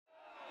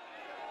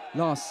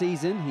Last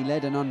season, he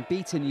led an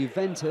unbeaten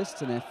Juventus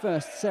to their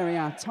first Serie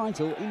A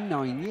title in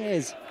 9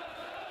 years.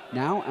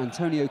 Now,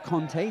 Antonio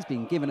Conte has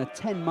been given a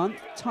 10-month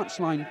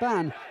touchline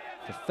ban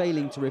for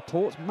failing to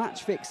report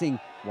match-fixing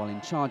while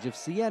in charge of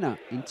Siena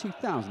in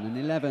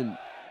 2011.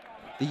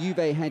 The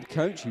Juve head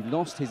coach, who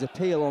lost his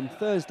appeal on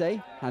Thursday,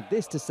 had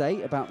this to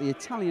say about the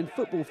Italian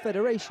Football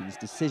Federation's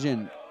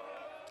decision.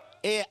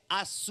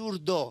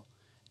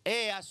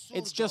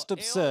 It's just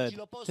absurd.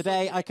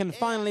 Today, I can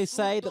finally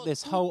say that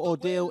this whole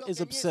ordeal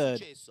is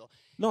absurd.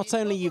 Not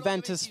only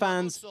Juventus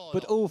fans,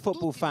 but all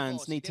football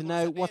fans need to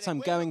know what I'm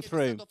going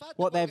through,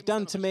 what they've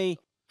done to me,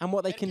 and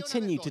what they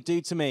continue to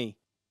do to me.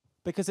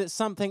 Because it's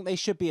something they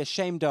should be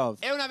ashamed of.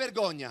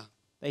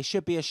 They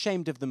should be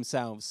ashamed of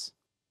themselves.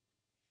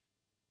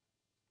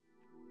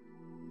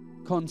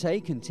 Conte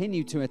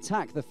continued to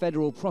attack the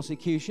federal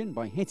prosecution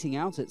by hitting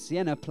out at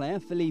Siena player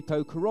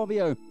Filippo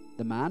Carovio,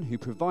 the man who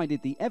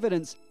provided the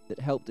evidence that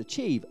helped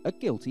achieve a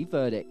guilty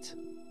verdict.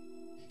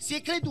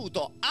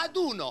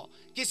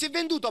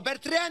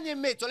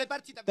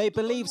 They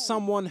believed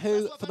someone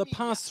who, for the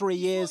past 3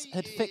 years,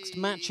 had fixed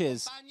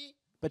matches,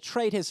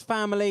 betrayed his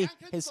family,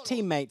 his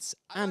teammates,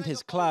 and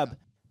his club.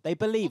 They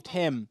believed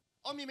him.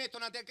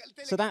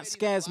 So that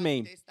scares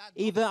me.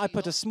 Either I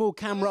put a small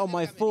camera on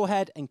my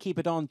forehead and keep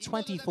it on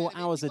 24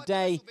 hours a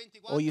day,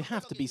 or you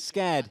have to be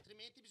scared.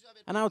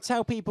 And I'll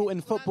tell people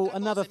in football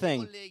another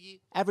thing.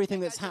 Everything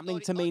that's happening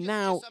to me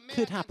now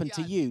could happen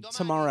to you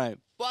tomorrow.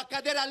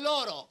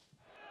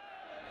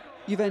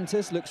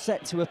 Juventus looks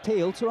set to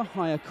appeal to a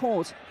higher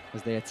court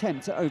as they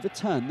attempt to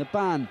overturn the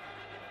ban.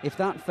 If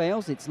that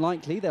fails, it's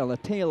likely they'll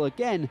appeal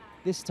again,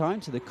 this time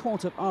to the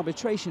Court of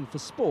Arbitration for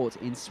Sport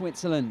in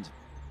Switzerland.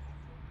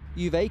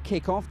 Juve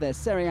kick off their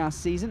Serie A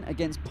season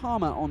against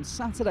Parma on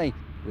Saturday,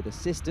 with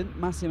assistant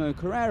Massimo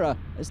Carrera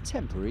as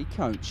temporary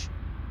coach.